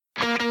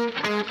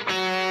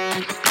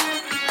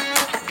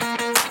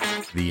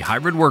The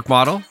hybrid work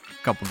model,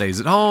 a couple days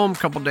at home, a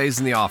couple days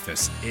in the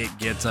office. It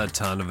gets a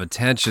ton of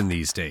attention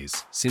these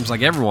days. Seems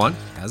like everyone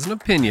has an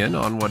opinion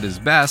on what is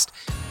best,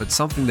 but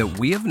something that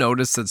we have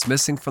noticed that's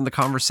missing from the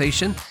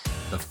conversation,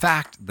 the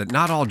fact that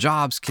not all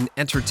jobs can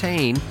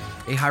entertain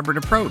a hybrid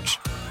approach.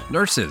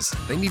 Nurses,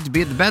 they need to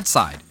be at the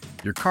bedside.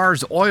 Your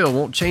car's oil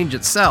won't change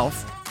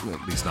itself, well,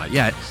 at least not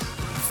yet.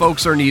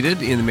 Folks are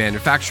needed in the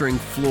manufacturing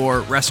floor,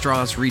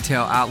 restaurants,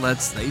 retail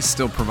outlets. They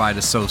still provide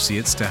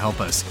associates to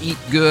help us eat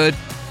good,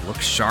 look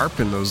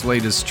sharp in those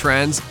latest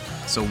trends.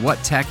 So what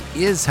tech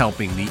is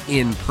helping the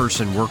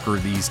in-person worker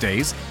these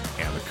days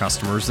and the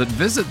customers that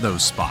visit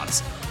those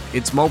spots?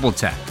 It's mobile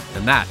tech,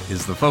 and that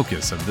is the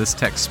focus of this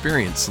Tech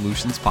Experience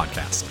Solutions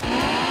podcast.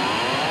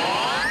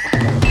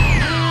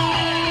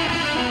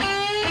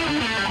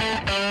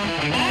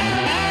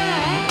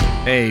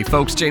 Hey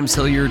folks, James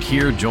Hilliard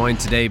here, joined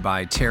today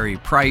by Terry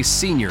Price,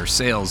 Senior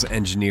Sales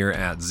Engineer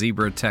at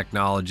Zebra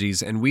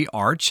Technologies, and we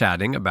are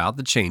chatting about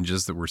the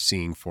changes that we're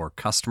seeing for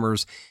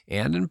customers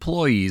and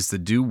employees that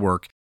do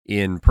work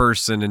in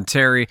person. And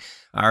Terry,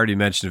 I already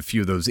mentioned a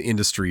few of those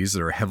industries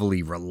that are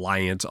heavily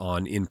reliant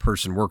on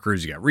in-person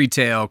workers. You got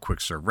retail,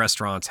 quick serve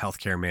restaurants,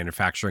 healthcare,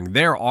 manufacturing.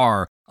 There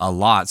are a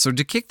lot. So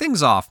to kick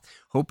things off,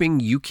 hoping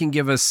you can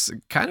give us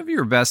kind of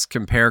your best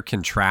compare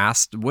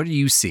contrast. What are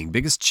you seeing?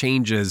 Biggest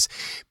changes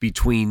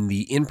between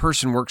the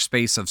in-person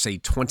workspace of, say,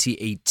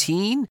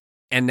 2018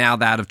 and now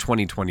that of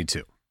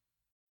 2022?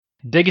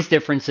 Biggest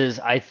differences,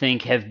 I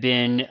think, have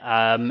been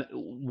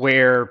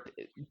where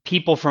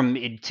people from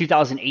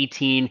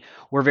 2018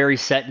 were very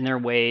set in their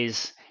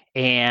ways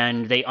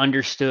and they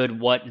understood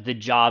what the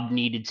job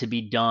needed to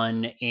be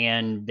done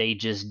and they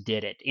just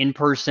did it. In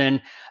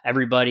person,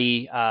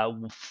 everybody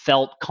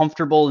felt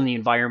comfortable in the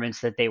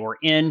environments that they were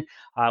in.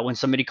 When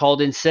somebody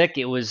called in sick,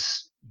 it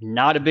was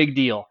not a big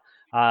deal.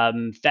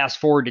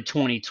 Fast forward to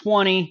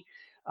 2020,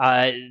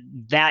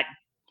 that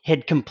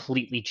had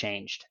completely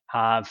changed.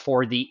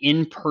 For the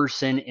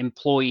in-person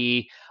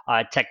employee,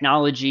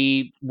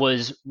 technology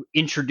was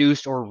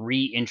introduced or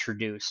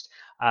reintroduced.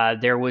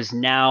 There was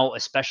now a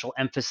special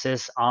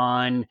emphasis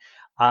on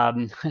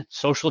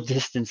social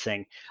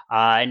distancing,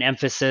 an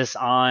emphasis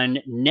on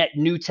net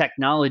new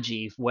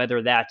technology,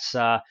 whether that's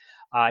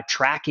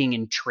tracking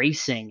and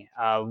tracing.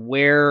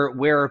 Where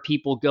are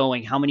people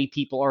going? How many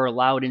people are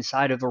allowed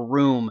inside of a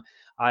room?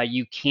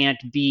 You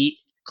can't be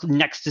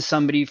next to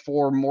somebody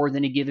for more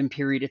than a given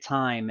period of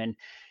time,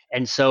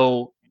 and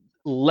so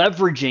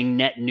leveraging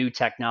net new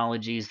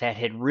technologies that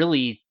had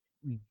really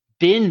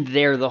been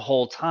there the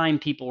whole time,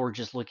 people were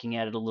just looking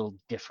at it a little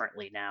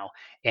differently now,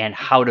 and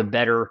how to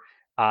better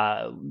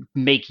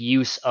make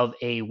use of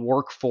a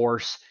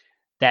workforce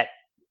that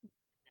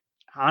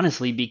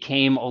honestly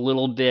became a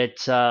little bit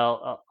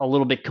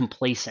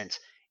complacent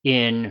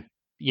in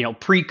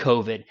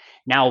pre-COVID.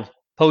 Now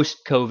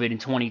post-COVID in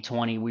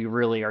 2020, we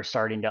really are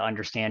starting to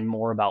understand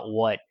more about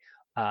what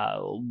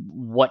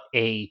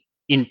a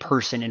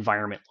in-person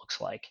environment looks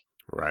like.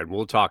 Right.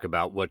 We'll talk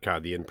about what kind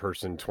of the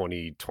in-person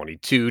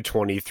 2022,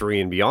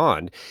 23, and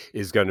beyond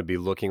is going to be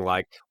looking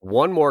like.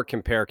 One more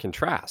compare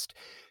contrast.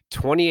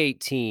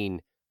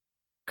 2018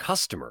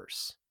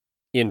 customers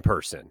in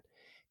person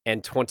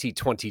and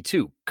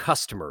 2022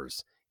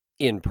 customers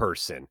in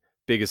person.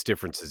 Biggest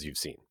differences you've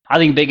seen. I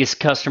think biggest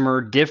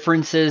customer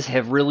differences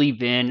have really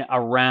been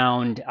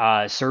around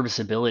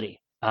serviceability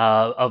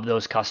of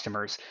those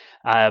customers.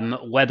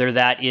 Whether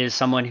that is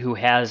someone who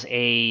has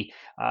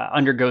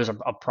undergoes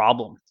a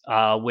problem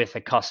with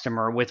a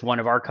customer, with one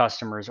of our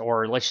customers,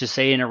 or let's just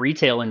say in a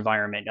retail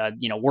environment.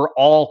 We're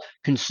all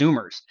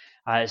consumers.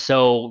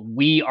 So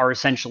we are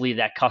essentially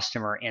that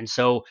customer. And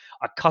so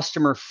a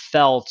customer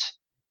felt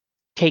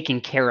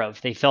taken care of.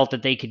 They felt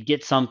that they could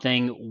get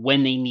something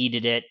when they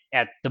needed it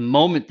at the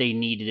moment they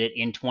needed it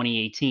in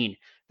 2018.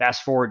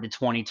 Fast forward to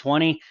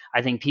 2020,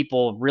 I think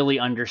people really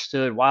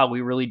understood, wow,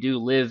 we really do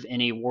live in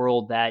a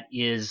world that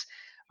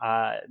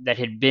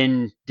had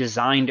been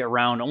designed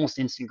around almost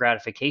instant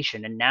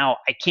gratification. And now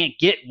I can't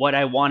get what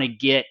I want to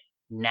get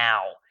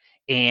now.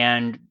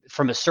 And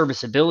from a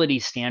serviceability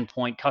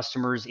standpoint,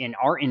 customers in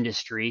our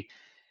industry,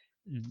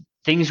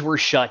 things were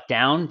shut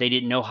down. They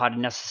didn't know how to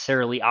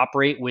necessarily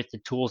operate with the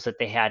tools that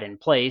they had in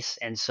place.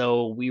 And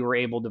so we were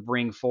able to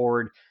bring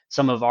forward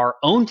some of our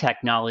own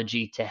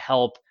technology to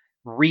help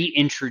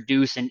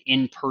reintroduce an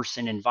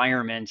in-person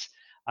environment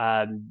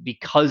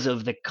because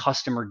of the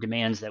customer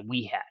demands that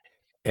we had.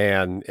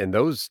 And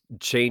those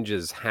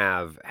changes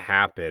have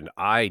happened.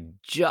 I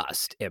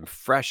just am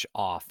fresh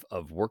off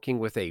of working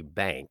with a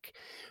bank,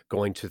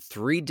 going to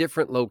 3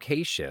 different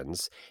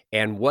locations,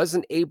 and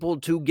wasn't able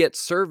to get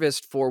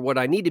serviced for what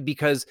I needed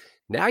because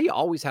now you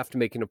always have to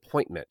make an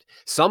appointment.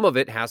 Some of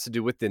it has to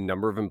do with the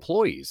number of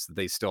employees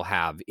they still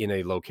have in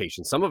a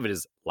location. Some of it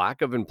is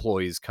lack of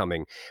employees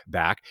coming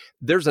back.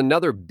 There's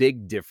another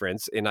big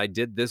difference, and I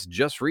did this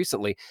just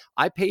recently.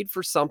 I paid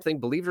for something,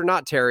 believe it or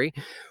not, Terry,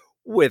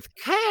 with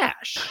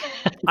cash.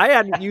 I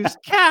hadn't used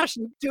cash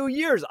in 2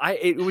 years.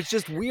 It was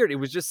just weird. It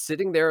was just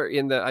sitting there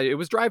it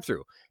was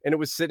drive-through, and it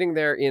was sitting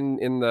there in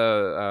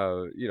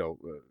the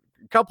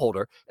cup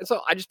holder. And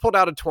so I just pulled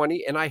out a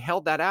 20 and I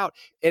held that out.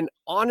 And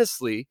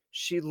honestly,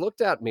 she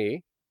looked at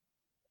me,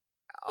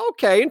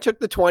 okay, and took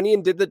the 20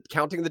 and did the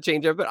counting the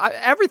change of it.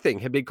 Everything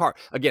had been car.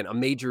 Again, a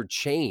major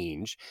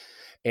change.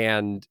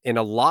 And in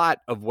a lot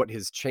of what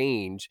has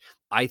changed,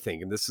 I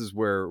think, and this is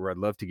where I'd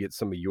love to get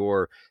some of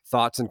your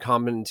thoughts and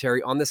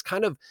commentary on this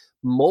kind of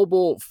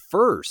mobile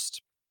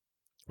first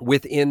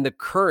within the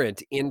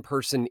current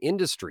in-person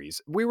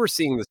industries. We were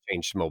seeing this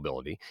change to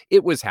mobility.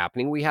 It was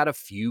happening. We had a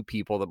few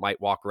people that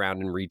might walk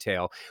around in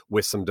retail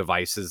with some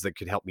devices that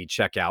could help me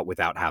check out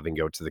without having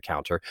to go to the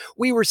counter.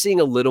 We were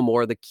seeing a little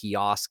more of the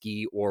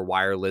kiosky or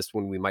wireless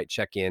when we might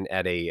check in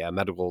at a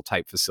medical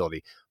type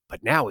facility.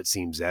 But now it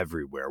seems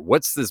everywhere.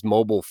 What's this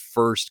mobile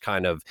first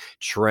kind of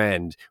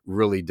trend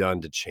really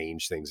done to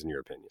change things in your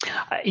opinion?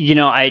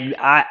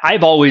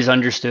 I've always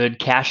understood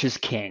cash is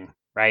king,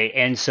 right?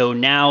 And so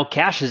now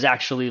cash is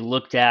actually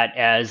looked at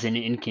as an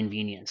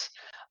inconvenience.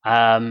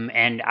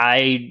 And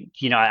I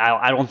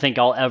don't think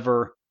I'll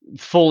ever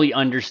fully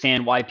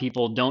understand why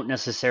people don't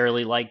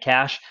necessarily like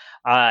cash.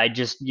 I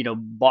just,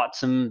 bought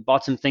some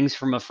things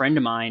from a friend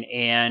of mine,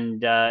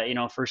 and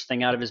first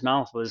thing out of his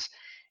mouth was,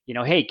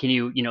 hey, can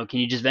you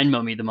just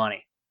Venmo me the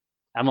money?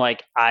 I'm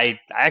like, I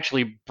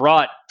actually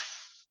brought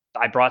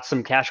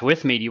some cash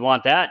with me. Do you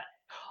want that?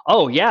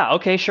 Oh yeah,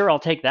 okay, sure, I'll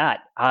take that.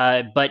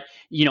 But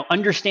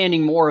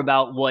understanding more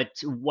about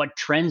what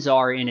trends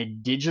are in a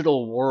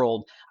digital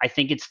world, I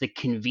think it's the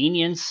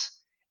convenience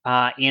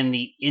and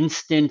the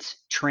instant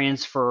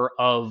transfer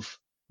of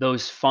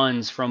those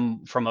funds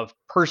from a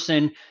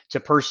person to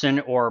person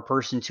or a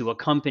person to a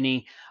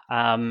company,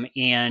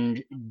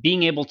 and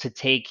being able to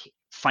take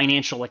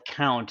financial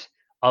account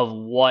of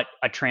what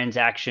a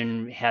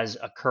transaction has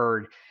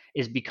occurred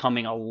is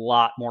becoming a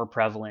lot more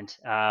prevalent.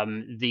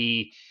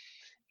 The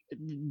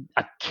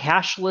A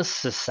cashless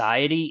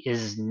society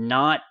is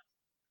not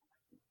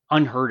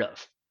unheard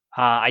of.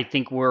 I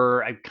think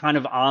we're kind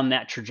of on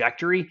that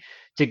trajectory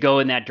to go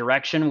in that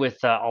direction with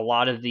a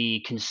lot of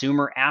the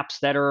consumer apps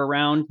that are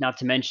around. Not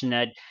to mention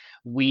that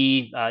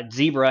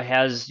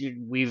Zebra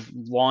we've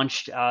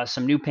launched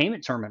some new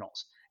payment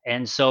terminals,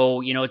 and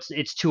so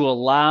it's to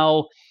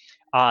allow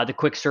the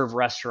quick serve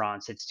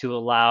restaurants. It's to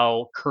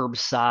allow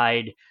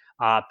curbside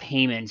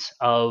payments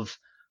of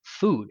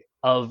food,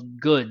 of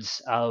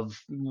goods,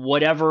 of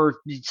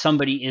whatever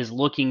somebody is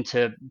looking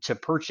to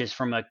purchase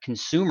from a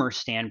consumer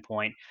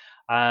standpoint.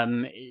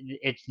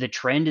 The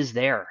trend is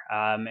there,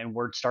 and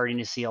we're starting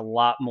to see a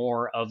lot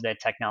more of that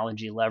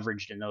technology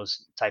leveraged in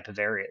those type of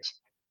areas.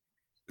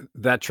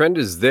 That trend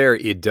is there.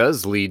 It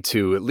does lead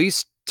to at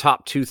least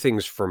top two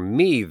things for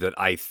me that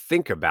I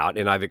think about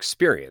and I've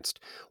experienced.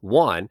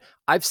 One,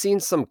 I've seen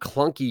some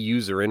clunky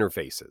user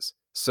interfaces.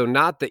 So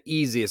not the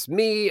easiest.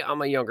 Me,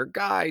 I'm a younger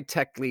guy,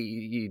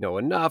 technically,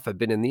 enough. I've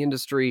been in the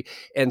industry.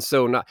 And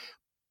so not,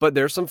 but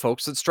there's some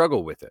folks that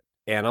struggle with it.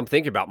 And I'm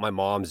thinking about my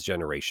mom's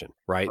generation,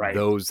 right? Right.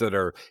 Those that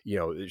are,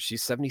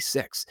 she's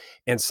 76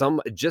 and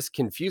some just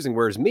confusing.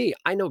 Whereas me,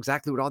 I know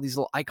exactly what all these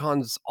little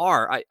icons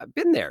are. I've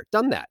been there,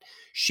 done that.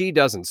 She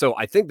doesn't. So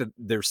I think that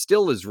there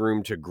still is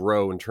room to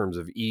grow in terms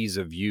of ease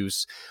of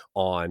use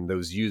on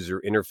those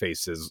user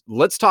interfaces.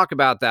 Let's talk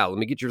about that. Let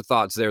me get your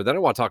thoughts there. Then I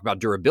want to talk about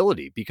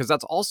durability because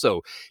that's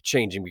also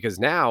changing because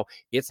now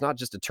it's not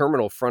just a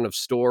terminal front of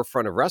store,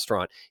 front of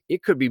restaurant.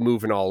 It could be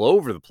moving all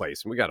over the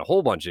place. And we got a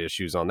whole bunch of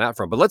issues on that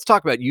front. But let's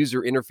talk about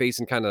user interface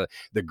and kind of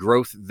the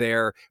growth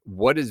there.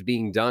 What is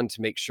being done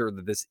to make sure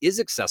that this is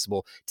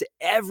accessible to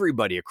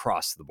everybody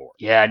across the board?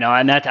 Yeah, no,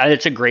 and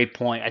that's a great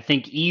point. I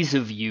think ease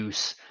of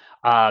use,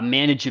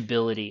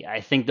 manageability.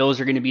 I think those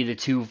are going to be the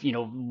two,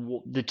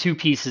 the two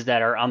pieces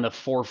that are on the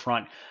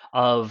forefront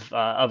of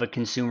a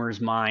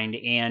consumer's mind.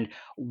 And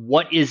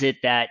what is it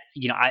that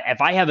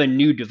if I have a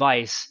new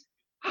device,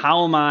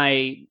 how am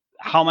I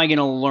going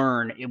to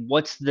learn?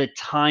 What's the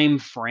time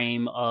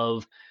frame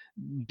of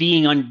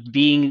being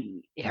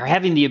or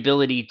having the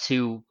ability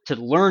to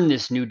learn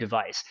this new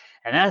device?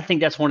 And I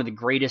think that's one of the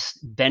greatest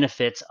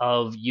benefits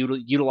of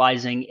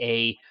utilizing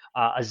a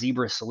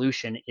Zebra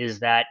solution is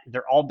that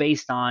they're all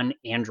based on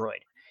Android.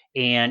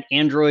 And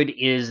Android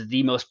is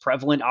the most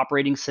prevalent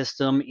operating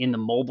system in the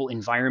mobile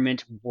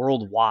environment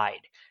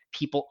worldwide.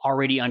 People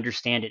already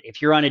understand it.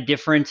 If you're on a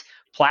different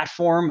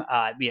platform,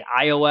 be it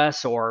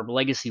iOS or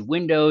legacy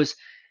Windows,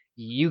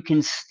 you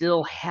can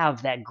still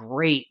have that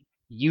great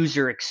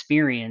user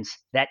experience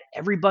that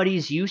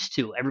everybody's used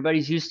to.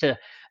 Everybody's used to,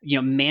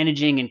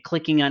 managing and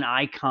clicking on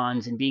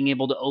icons and being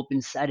able to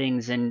open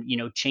settings and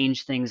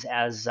change things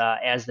as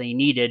they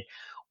needed.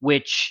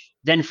 Which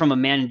then, from a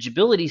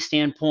manageability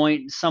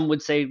standpoint, some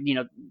would say,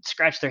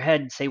 scratch their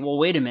head and say, well,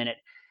 wait a minute,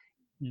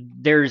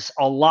 there's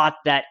a lot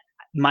that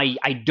my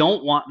I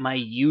don't want my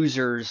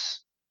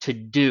users to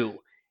do.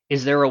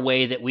 Is there a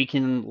way that we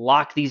can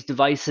lock these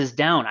devices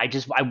down?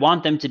 I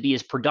want them to be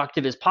as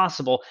productive as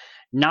possible,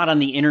 not on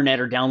the internet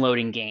or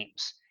downloading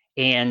games.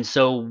 And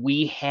so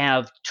we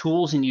have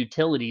tools and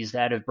utilities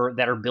that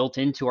are built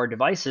into our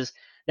devices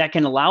that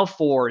can allow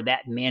for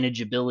that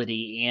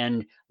manageability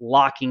and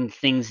locking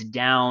things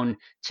down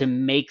to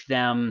make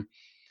them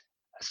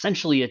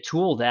essentially a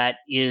tool that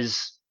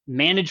is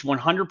managed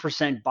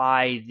 100%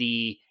 by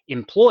the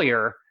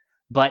employer,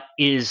 but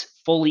is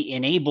fully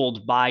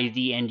enabled by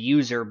the end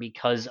user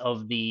because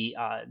of the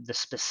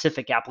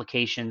specific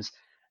applications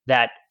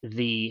that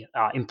the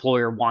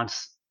employer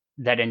wants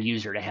that end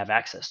user to have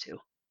access to.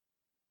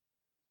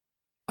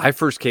 I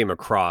first came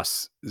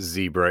across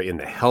Zebra in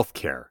the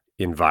healthcare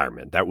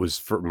environment. That was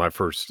for my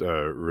first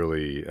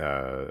really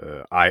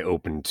eye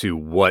open to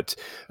what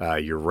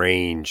your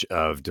range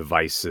of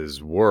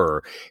devices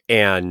were.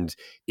 And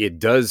it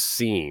does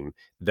seem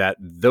that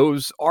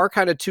those are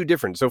kind of two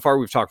different. So far,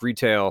 we've talked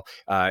retail,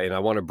 and I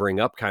want to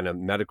bring up kind of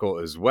medical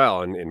as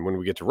well. And when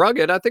we get to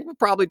rugged, I think we'll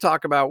probably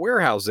talk about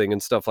warehousing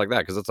and stuff like that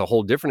because it's a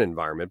whole different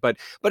environment. But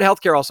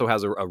healthcare also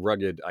has a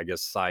rugged, I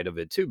guess, side of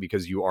it too,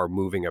 because you are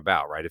moving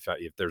about, right?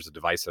 If there's a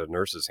device in a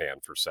nurse's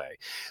hand, for say,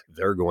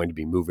 they're going to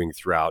be moving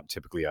throughout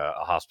typically a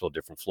hospital,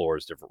 different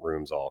floors, different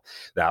rooms, all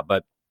that.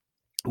 But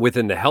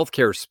within the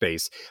healthcare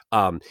space,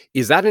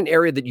 is that an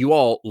area that you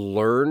all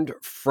learned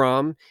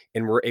from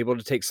and were able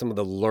to take some of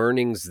the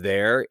learnings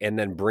there and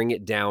then bring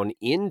it down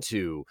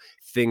into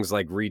things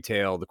like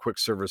retail, the quick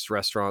service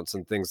restaurants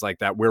and things like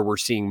that, where we're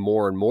seeing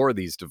more and more of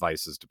these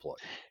devices deployed?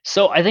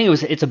 So I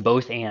think it's a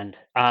both and.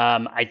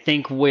 I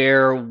think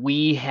where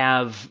we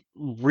have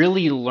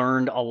really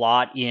learned a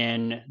lot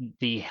in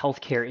the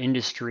healthcare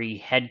industry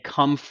had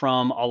come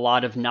from a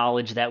lot of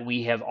knowledge that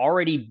we have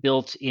already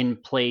built in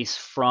place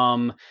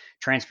from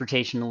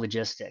transportation and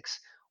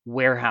logistics,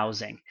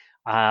 warehousing,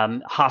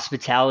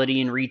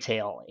 hospitality and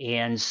retail.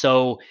 And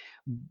so,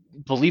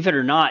 believe it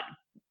or not,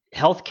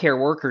 healthcare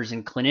workers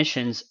and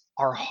clinicians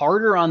are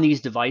harder on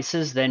these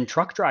devices than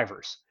truck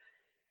drivers.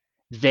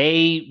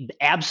 They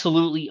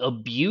absolutely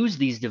abuse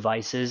these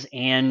devices,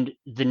 and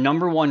the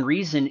number one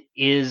reason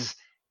is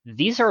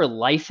these are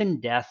life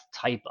and death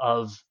type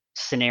of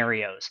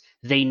scenarios.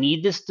 They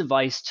need this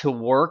device to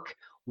work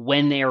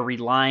when they are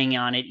relying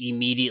on it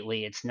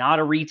immediately. It's not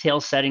a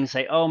retail setting,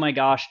 say, oh my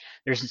gosh,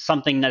 there's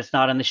something that's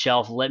not on the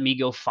shelf, let me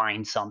go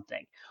find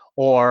something.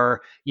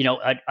 Or,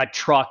 a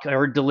truck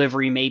or a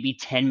delivery may be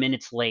 10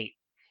 minutes late.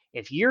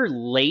 If you're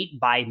late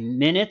by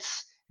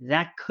minutes,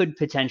 that could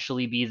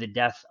potentially be the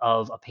death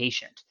of a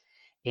patient.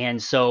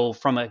 And so,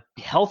 from a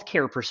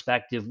healthcare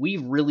perspective,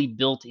 we've really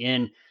built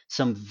in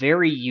some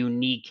very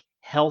unique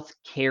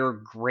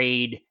healthcare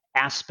grade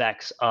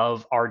aspects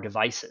of our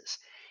devices.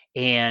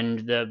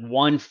 And the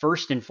one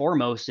first and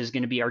foremost is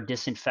going to be our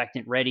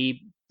disinfectant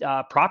ready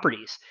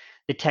properties.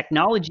 The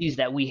technologies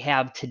that we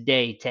have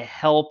today to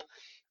help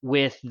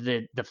with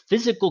the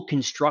physical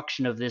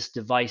construction of this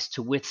device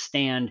to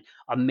withstand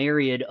a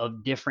myriad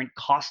of different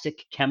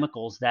caustic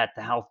chemicals that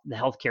the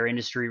healthcare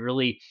industry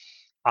really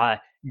uh,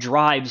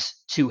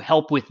 drives to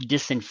help with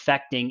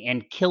disinfecting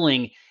and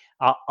killing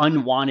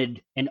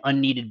unwanted and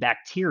unneeded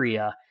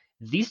bacteria.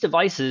 These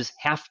devices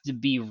have to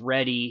be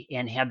ready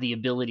and have the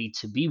ability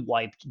to be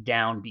wiped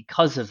down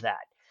because of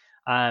that.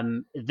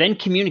 Then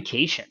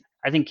communication.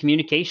 I think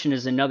communication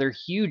is another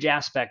huge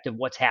aspect of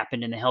what's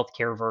happened in the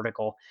healthcare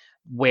vertical,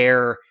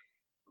 where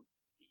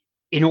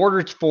in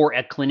order for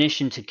a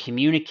clinician to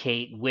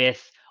communicate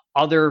with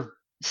other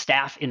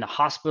staff in the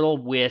hospital,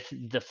 with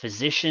the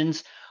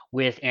physicians,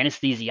 with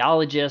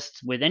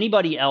anesthesiologists, with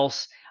anybody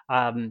else,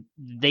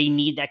 they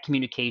need that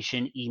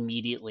communication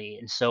immediately.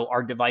 And so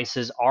our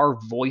devices are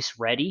voice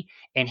ready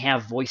and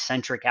have voice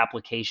centric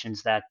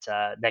applications that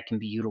can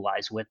be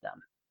utilized with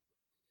them.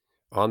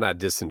 On that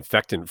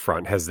disinfectant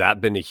front, has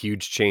that been a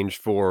huge change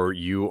for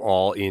you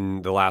all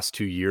in the last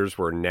 2 years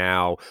where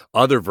now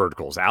other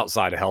verticals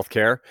outside of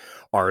healthcare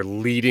are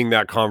leading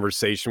that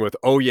conversation with,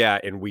 "Oh, yeah,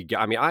 and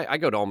I mean, I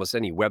go to almost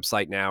any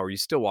website now, or you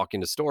still walk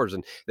into stores,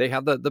 and they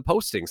have the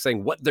posting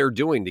saying what they're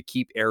doing to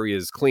keep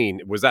areas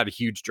clean." Was that a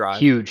huge drive?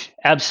 Huge,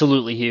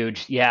 absolutely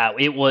huge. Yeah,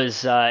 it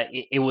was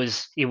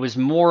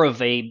more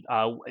of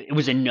it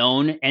was a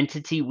known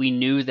entity. We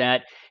knew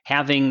that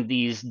having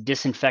these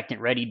disinfectant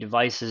ready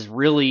devices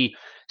really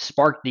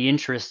sparked the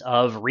interest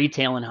of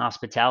retail and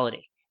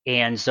hospitality.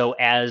 And so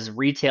as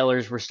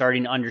retailers were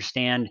starting to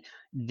understand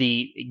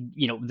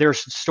their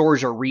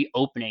stores are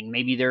reopening,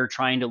 maybe they're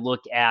trying to look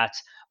at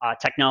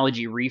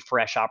technology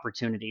refresh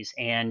opportunities,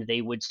 and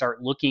they would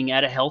start looking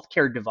at a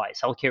healthcare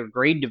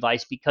grade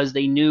device, because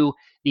they knew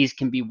these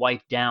can be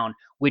wiped down,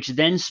 which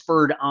then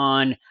spurred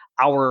on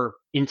our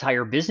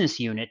entire business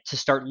unit to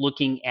start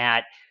looking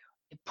at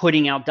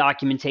putting out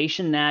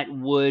documentation that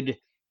would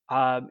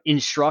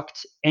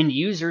instruct end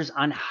users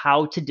on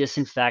how to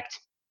disinfect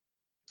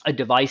a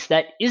device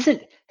that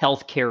isn't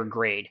healthcare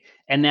grade,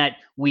 and that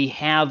we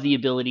have the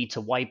ability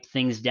to wipe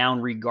things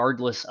down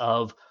regardless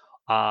of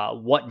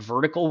what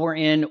vertical we're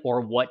in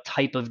or what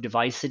type of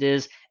device it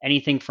is.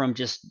 Anything from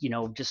just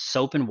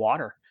soap and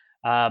water.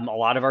 A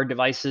lot of our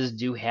devices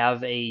do have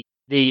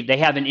they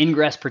have an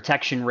ingress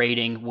protection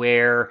rating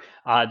where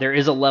there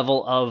is a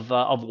level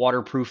of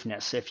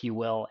waterproofness, if you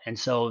will, and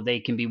so they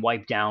can be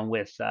wiped down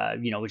with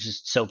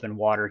just soap and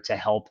water to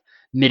help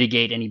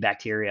mitigate any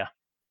bacteria.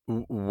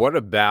 What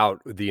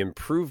about the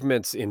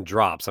improvements in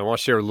drops? I want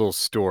to share a little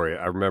story.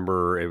 I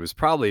remember it was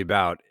probably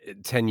about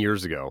 10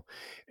 years ago,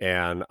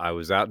 and I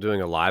was out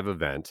doing a live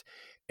event,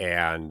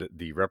 and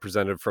the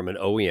representative from an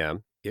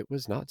OEM, it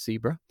was not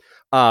Zebra,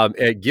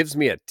 it gives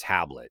me a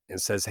tablet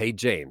and says, "Hey,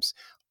 James,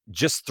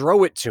 just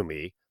throw it to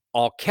me.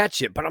 I'll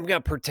catch it, but I'm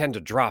going to pretend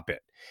to drop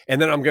it.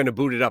 And then I'm going to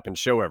boot it up and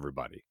show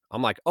everybody."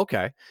 I'm like,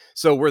 okay.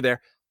 So we're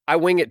there. I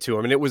wing it to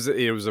him, and it was a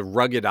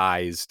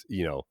ruggedized,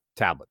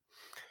 tablet.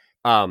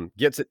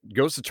 Gets it,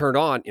 goes to turn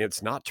on, and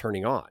it's not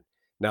turning on.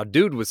 Now,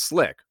 dude was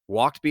slick,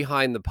 walked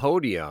behind the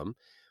podium,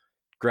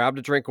 grabbed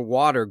a drink of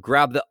water,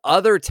 grabbed the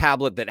other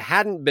tablet that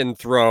hadn't been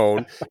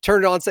thrown,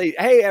 turned it on, say,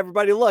 "Hey,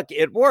 everybody, look,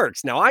 it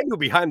works." Now, I knew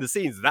behind the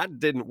scenes that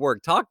didn't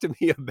work. Talk to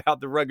me about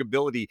the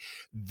ruggability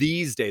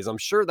these days. I'm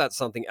sure that's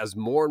something, as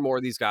more and more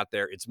of these got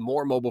there, it's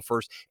more mobile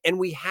first. And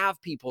we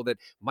have people that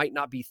might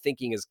not be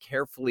thinking as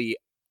carefully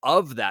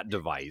of that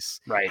device.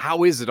 Right.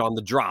 How is it on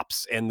the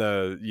drops and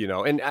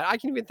and I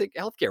can even think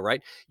healthcare,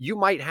 right? You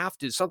might have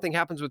to, something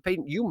happens with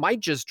patient, you might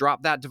just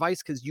drop that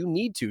device because you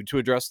need to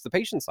address the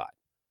patient side.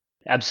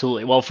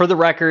 Absolutely. Well, for the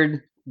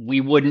record,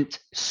 we wouldn't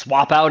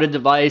swap out a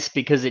device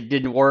because it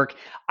didn't work.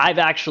 I've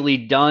actually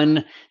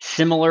done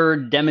similar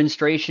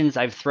demonstrations.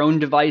 I've thrown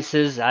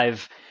devices.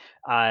 I've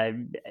uh,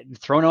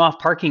 thrown them off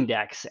parking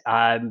decks,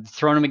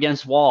 thrown them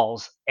against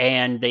walls,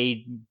 and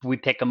we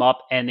pick them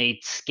up and they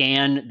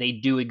scan. They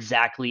do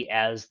exactly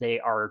as they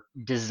are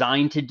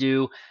designed to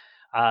do.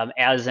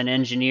 As an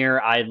engineer,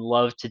 I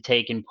love to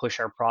take and push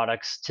our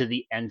products to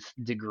the nth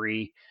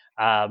degree,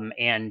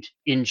 and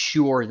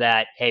ensure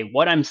that, hey,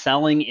 what I'm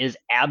selling is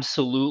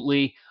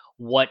absolutely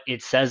what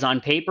it says on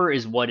paper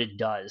is what it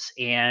does.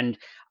 And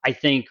I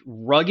think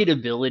rugged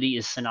ability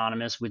is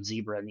synonymous with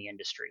Zebra in the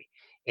industry.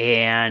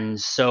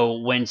 And so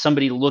when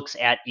somebody looks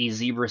at a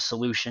Zebra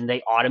solution,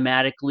 they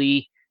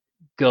automatically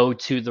go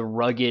to the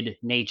rugged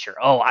nature.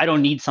 Oh, I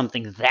don't need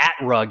something that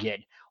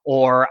rugged,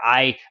 or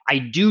I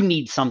do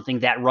need something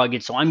that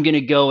rugged, so I'm going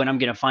to go and I'm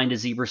going to find a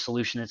Zebra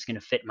solution that's going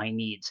to fit my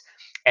needs.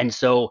 And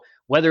so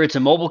whether it's a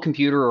mobile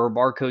computer or a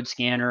barcode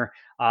scanner,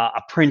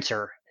 a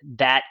printer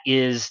that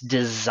is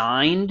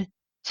designed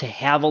to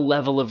have a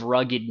level of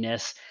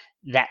ruggedness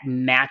that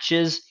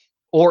matches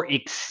or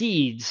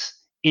exceeds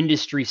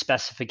industry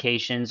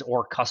specifications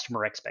or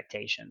customer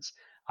expectations.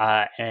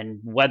 And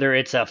whether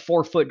it's a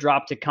 4 foot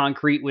drop to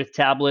concrete with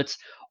tablets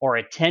or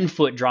a 10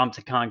 foot drop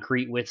to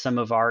concrete with some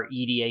of our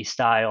EDA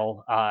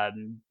style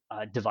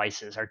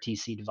devices, our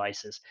TC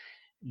devices,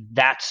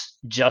 that's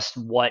just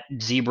what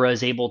Zebra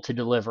is able to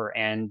deliver.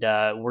 And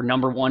we're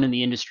number one in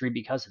the industry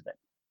because of it.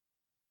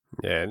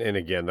 Yeah, and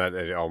again, that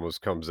it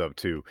almost comes up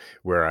to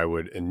where I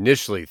would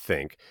initially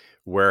think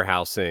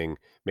warehousing,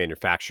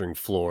 manufacturing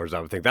floors.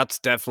 I would think that's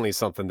definitely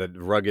something that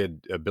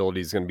rugged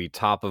ability is going to be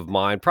top of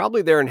mind.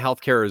 Probably there in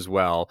healthcare as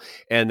well,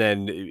 and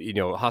then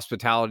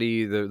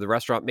hospitality, the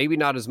restaurant, maybe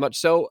not as much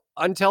so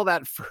until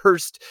that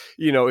first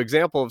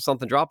example of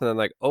something dropping. Then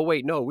like, oh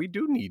wait, no, we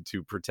do need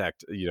to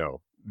protect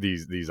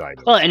these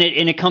Well, items.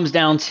 and it comes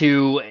down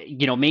to,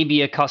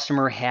 maybe a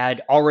customer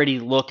had already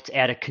looked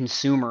at a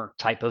consumer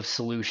type of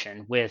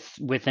solution with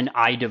an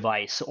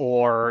iDevice,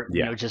 or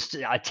Yeah. just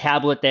a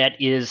tablet that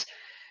is,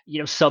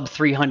 sub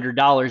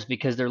 $300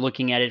 because they're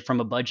looking at it from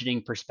a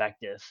budgeting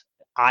perspective.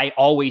 I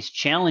always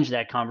challenge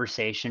that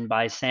conversation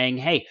by saying,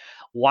 "Hey,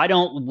 why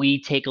don't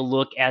we take a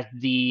look at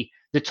the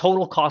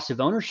total cost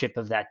of ownership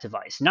of that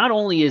device? Not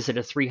only is it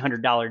a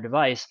 $300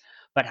 device,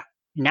 but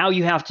now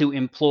you have to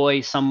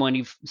employ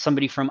somebody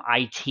from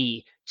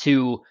IT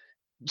to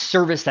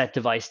service that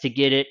device, to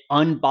get it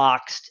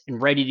unboxed and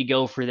ready to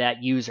go for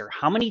that user.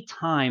 How many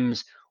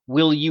times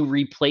will you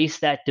replace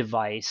that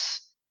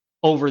device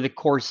over the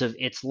course of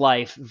its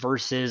life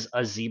versus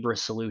a Zebra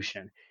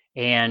solution?"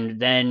 And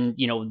then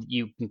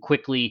you can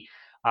quickly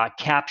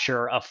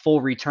capture a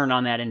full return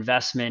on that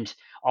investment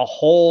a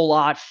whole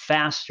lot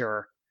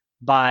faster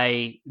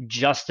by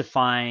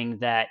justifying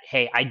that,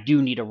 hey, I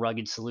do need a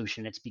rugged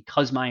solution. It's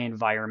because my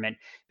environment,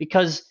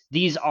 because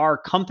these are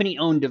company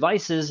owned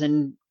devices,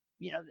 and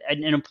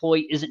an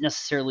employee isn't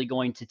necessarily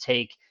going to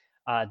take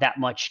that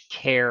much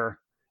care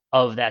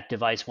of that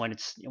device when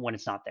it's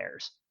not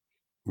theirs.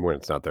 When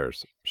it's not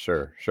theirs.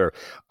 Sure, sure.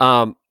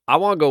 I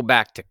want to go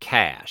back to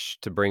cash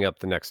to bring up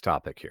the next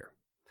topic here.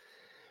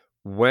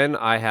 When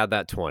I had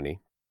that 20,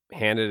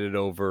 handed it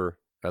over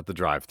at the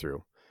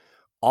drive-through,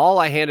 all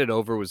I handed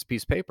over was a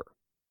piece of paper.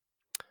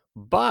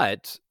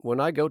 But when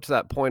I go to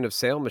that point of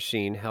sale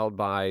machine held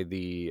by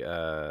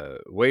the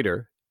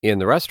waiter in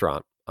the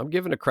restaurant, I'm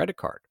given a credit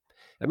card.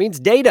 That means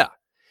data.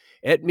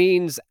 It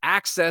means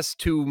access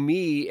to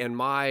me and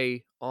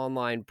my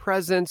online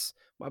presence,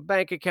 my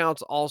bank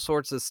accounts, all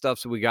sorts of stuff.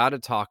 So we got to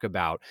talk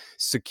about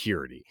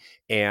security.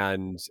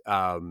 And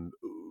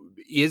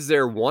is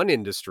there one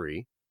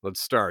industry? Let's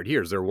start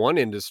here. Is there one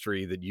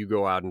industry that you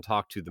go out and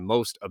talk to the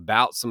most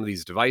about some of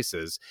these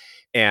devices,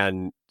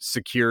 and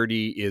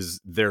security is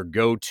their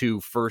go-to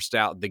first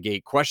out the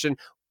gate question?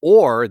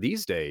 Or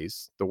these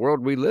days, the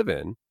world we live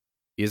in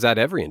is at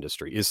every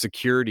industry. Is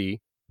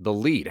security the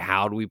lead?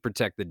 How do we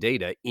protect the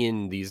data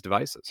in these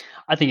devices?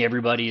 I think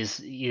everybody's,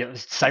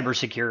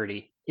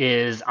 cybersecurity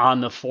is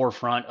on the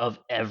forefront of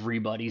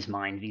everybody's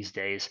mind these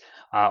days.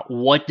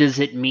 What does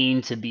it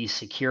mean to be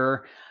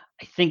secure?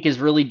 I think is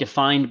really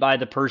defined by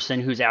the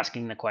person who's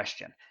asking the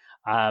question.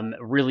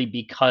 Really,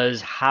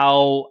 because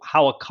how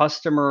a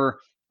customer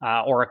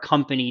or a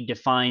company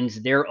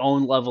defines their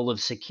own level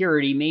of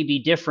security may be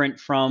different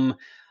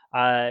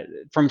uh,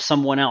 from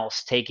someone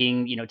else,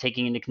 taking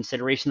into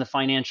consideration the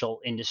financial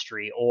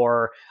industry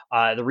or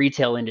the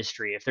retail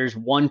industry. If there's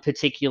one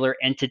particular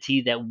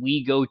entity that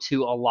we go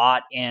to a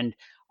lot and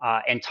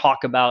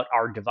talk about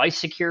our device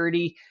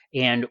security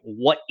and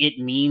what it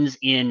means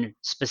in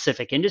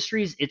specific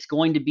industries, it's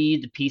going to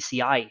be the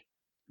PCI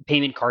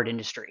payment card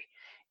industry.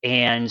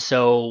 And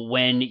so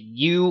when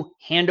you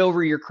hand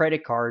over your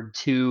credit card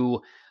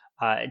to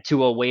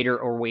a waiter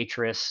or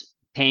waitress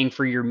paying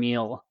for your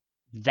meal,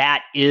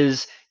 that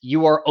is,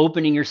 you are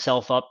opening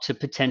yourself up to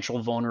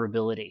potential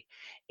vulnerability.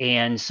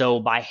 And so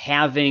by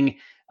having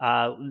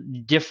uh,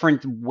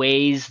 different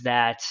ways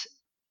uh,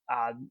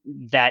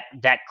 that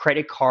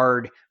credit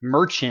card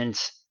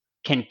merchants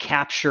can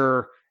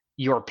capture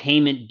your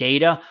payment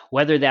data,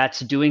 whether that's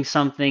doing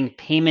something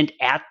payment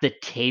at the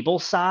table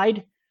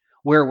side,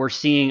 where we're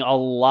seeing a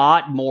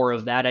lot more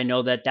of that. I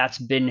know that that's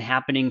been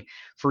happening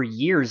for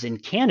years in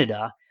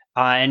Canada.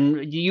 And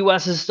the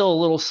US is still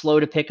a little slow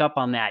to pick up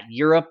on that.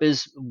 Europe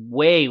is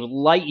way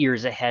light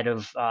years ahead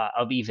of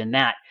even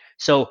that.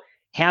 So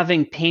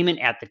having payment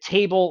at the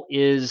table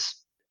is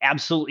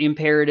absolutely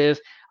imperative.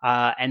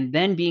 And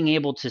then being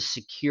able to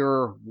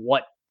secure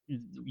what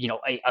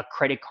a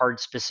credit card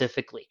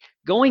specifically.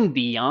 Going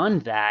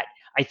beyond that,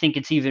 I think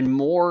it's even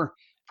more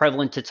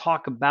prevalent to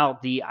talk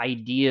about the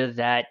idea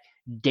that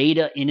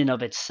data in and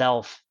of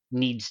itself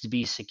needs to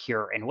be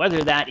secure, and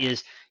whether that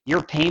is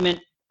your payment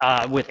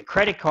with a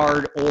credit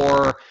card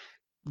or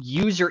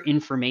user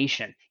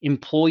information,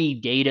 employee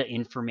data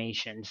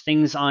information,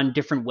 things on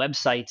different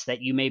websites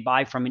that you may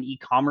buy from an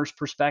e-commerce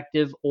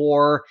perspective,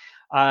 or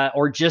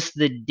just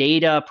the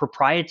data,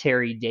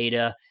 proprietary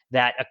data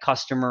that a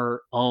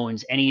customer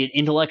owns, any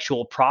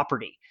intellectual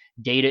property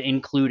data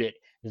included.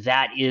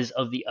 That is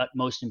of the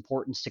utmost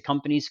importance to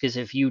companies, because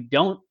if you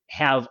don't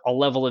have a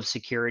level of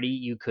security,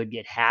 you could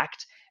get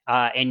hacked,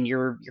 and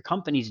your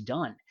company's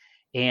done.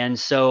 And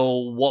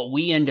so, what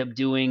we end up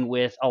doing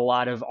with a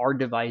lot of our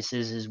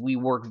devices is we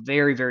work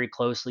very, very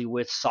closely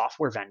with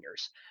software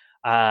vendors.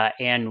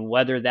 And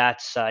whether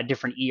that's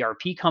different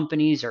ERP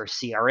companies or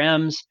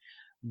CRMs,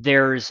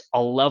 there's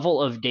a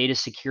level of data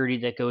security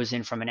that goes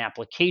in from an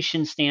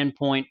application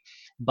standpoint.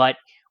 But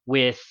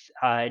with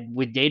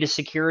data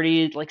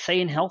security, like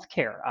say in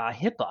healthcare,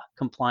 HIPAA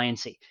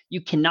compliancy,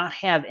 you cannot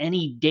have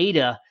any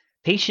data,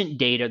 patient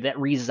data, that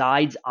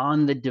resides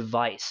on the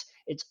device.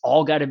 It's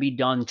all got to be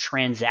done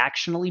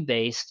transactionally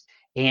based,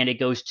 and it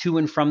goes to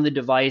and from the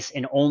device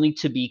and only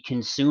to be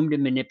consumed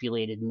and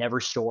manipulated, never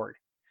stored.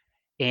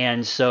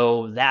 And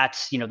so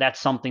that's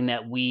something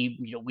that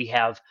we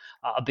have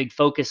a big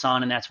focus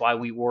on, and that's why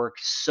we work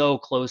so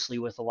closely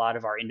with a lot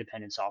of our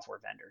independent software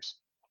vendors.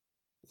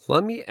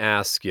 Let me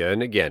ask you,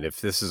 and again,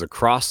 if this is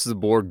across the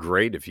board,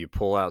 great. If you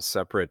pull out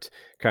separate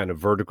kind of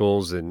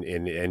verticals and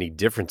any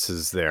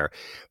differences there,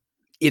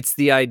 it's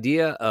the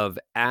idea of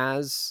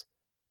as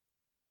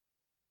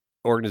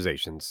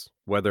organizations,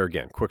 whether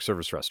again, quick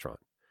service restaurant,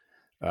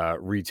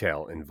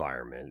 retail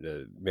environment,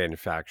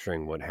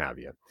 manufacturing, what have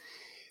you,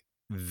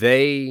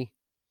 they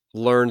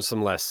learn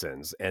some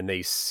lessons and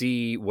they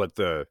see what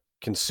the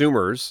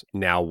consumers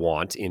now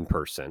want in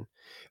person.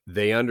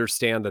 They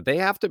understand that they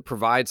have to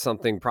provide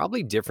something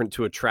probably different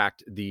to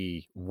attract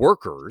the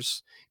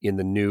workers in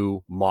the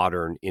new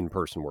modern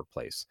in-person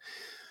workplace.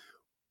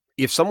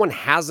 If someone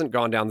hasn't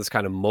gone down this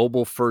kind of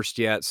mobile first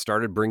yet,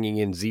 started bringing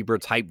in Zebra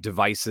type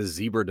devices,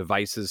 Zebra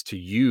devices to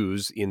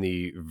use in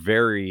the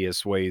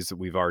various ways that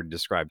we've already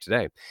described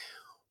today,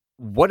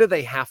 what do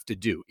they have to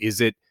do?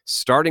 Is it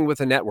starting with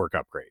a network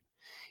upgrade?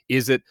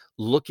 Is it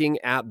looking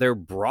at their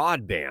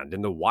broadband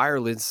and the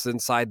wireless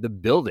inside the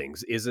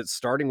buildings? Is it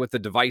starting with the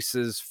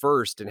devices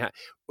first? And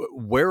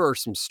where are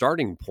some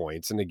starting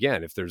points? And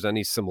again, if there's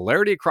any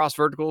similarity across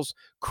verticals,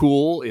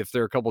 cool. If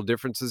there are a couple of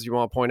differences you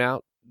want to point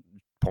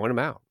them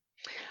out.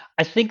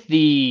 I think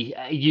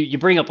you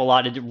bring up a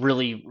lot of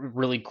really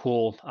really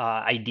cool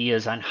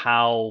ideas on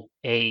how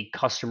a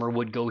customer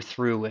would go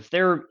through if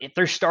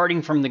they're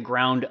starting from the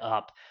ground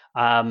up.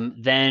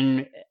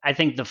 Then I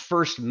think the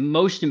first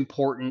most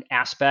important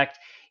aspect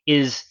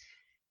is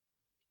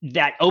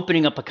that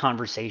opening up a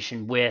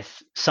conversation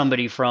with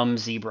somebody from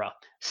Zebra,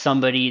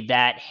 somebody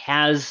that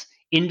has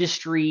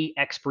industry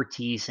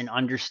expertise and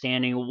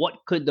understanding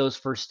what could those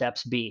first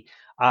steps be.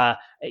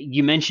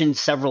 You mentioned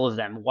several of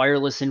them: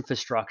 wireless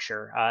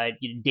infrastructure,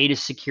 data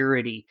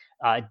security,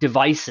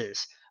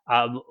 devices,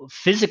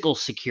 physical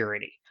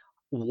security.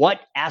 What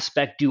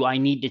aspect do I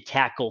need to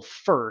tackle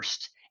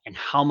first, and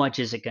how much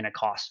is it going to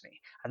cost me?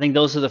 I think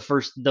those are the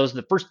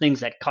first things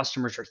that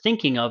customers are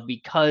thinking of,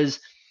 because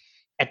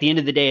at the end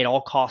of the day, it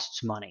all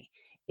costs money.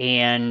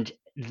 And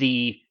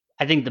the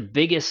I think the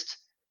biggest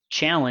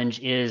challenge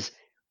is,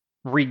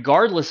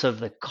 regardless of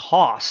the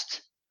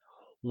cost,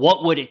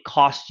 what would it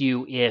cost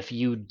you if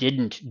you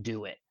didn't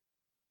do it?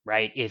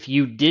 Right? If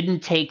you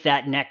didn't take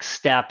that next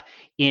step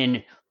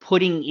in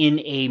putting in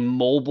a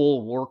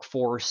mobile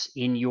workforce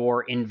in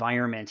your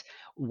environment,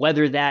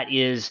 whether that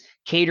is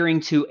catering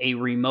to a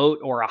remote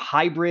or a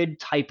hybrid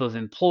type of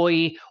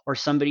employee or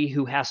somebody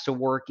who has to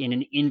work in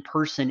an in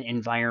person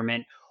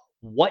environment,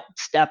 what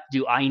step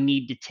do I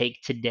need to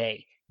take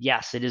today?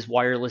 Yes, it is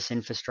wireless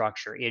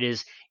infrastructure. It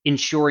is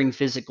ensuring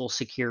physical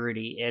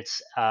security.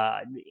 It's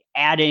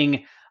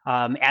adding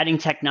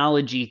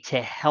technology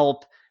to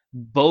help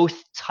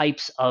both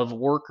types of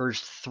workers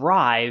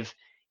thrive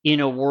in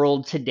a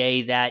world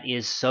today that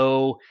is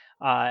so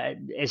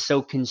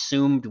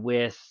consumed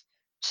with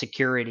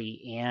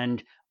security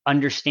and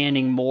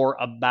understanding more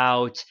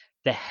about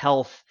the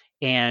health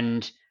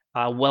and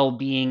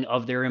well-being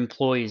of their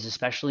employees,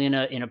 especially in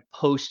a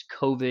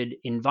post-COVID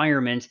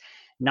environment.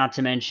 Not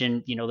to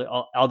mention,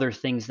 the other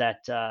things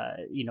that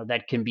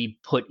that can be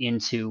put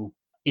into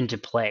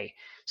play.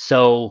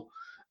 So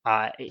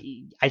I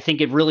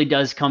think it really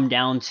does come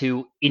down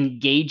to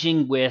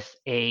engaging with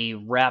a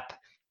rep,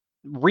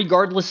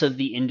 regardless of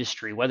the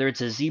industry, whether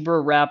it's a Zebra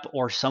rep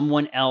or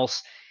someone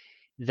else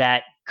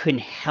that can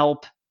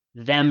help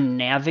them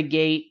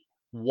navigate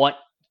what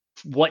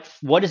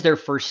is their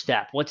first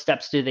step? What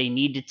steps do they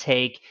need to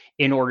take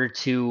in order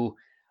to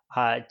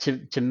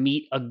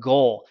meet a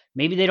goal?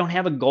 Maybe they don't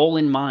have a goal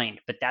in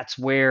mind, but that's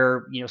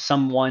where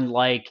someone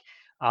like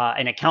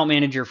an account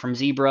manager from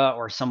Zebra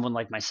or someone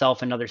like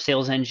myself, another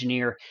sales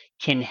engineer,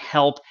 can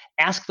help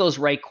ask those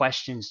right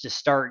questions to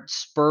start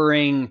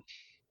spurring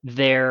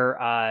their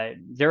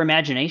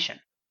imagination.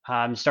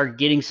 Start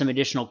getting some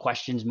additional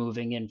questions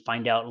moving and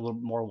find out a little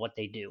more what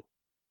they do.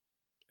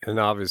 And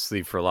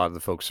obviously, for a lot of the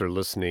folks who are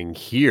listening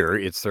here,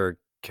 it's their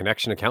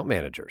connection account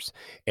managers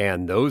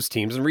and those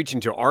teams, and reaching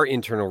to our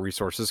internal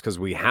resources because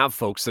we have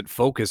folks that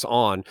focus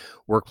on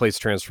workplace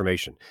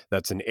transformation.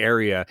 That's an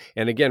area.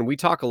 And again, we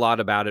talk a lot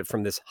about it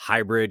from this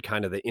hybrid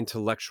kind of the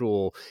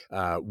intellectual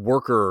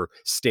worker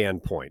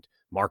standpoint,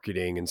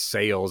 marketing and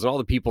sales and all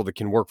the people that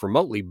can work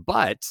remotely.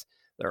 But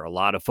there are a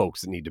lot of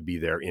folks that need to be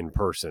there in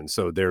person.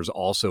 So there's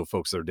also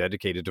folks that are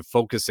dedicated to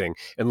focusing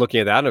and looking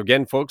at that. And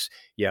again, folks,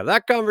 yeah,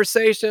 that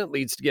conversation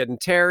leads to getting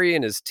Terry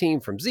and his team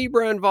from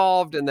Zebra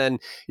involved. And then,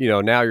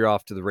 now you're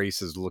off to the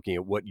races looking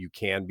at what you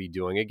can be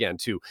doing again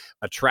to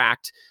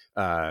attract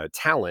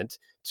talent,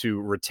 to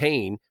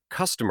retain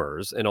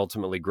customers and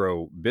ultimately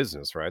grow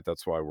business, right?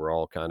 That's why we're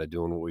all kind of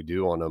doing what we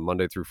do on a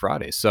Monday through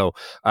Friday. So,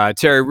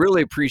 Terry,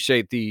 really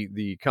appreciate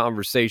the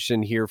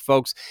conversation here,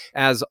 folks.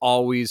 As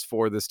always,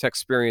 for this Tech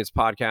Experience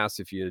podcast,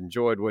 if you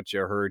enjoyed what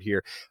you heard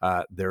here,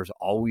 there's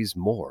always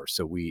more.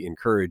 So we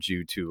encourage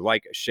you to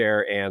like,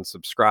 share, and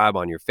subscribe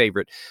on your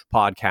favorite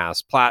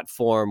podcast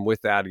platform.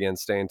 With that, again,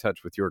 stay in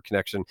touch with your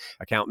Connection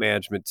account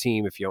management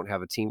team. If you don't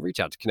have a team,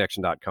 reach out to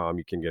connection.com.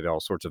 You can get all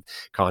sorts of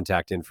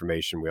contact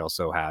information. We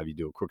also have, you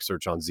do a quick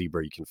search on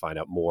Zebra, you can find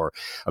out more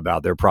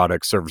about their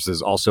products,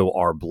 services. Also,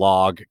 our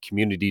blog,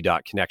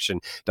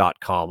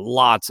 community.connection.com.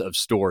 Lots of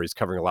stories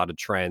covering a lot of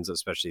trends,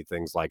 especially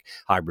things like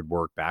hybrid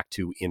work, back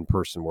to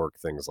in-person work,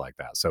 things like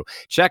that. So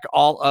check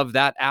all of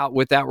that out.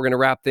 With that, we're going to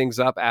wrap things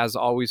up. As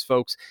always,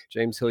 folks,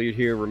 James Hilliard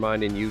here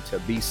reminding you to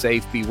be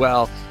safe, be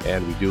well,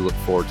 and we do look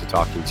forward to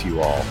talking to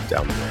you all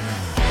down the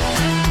road.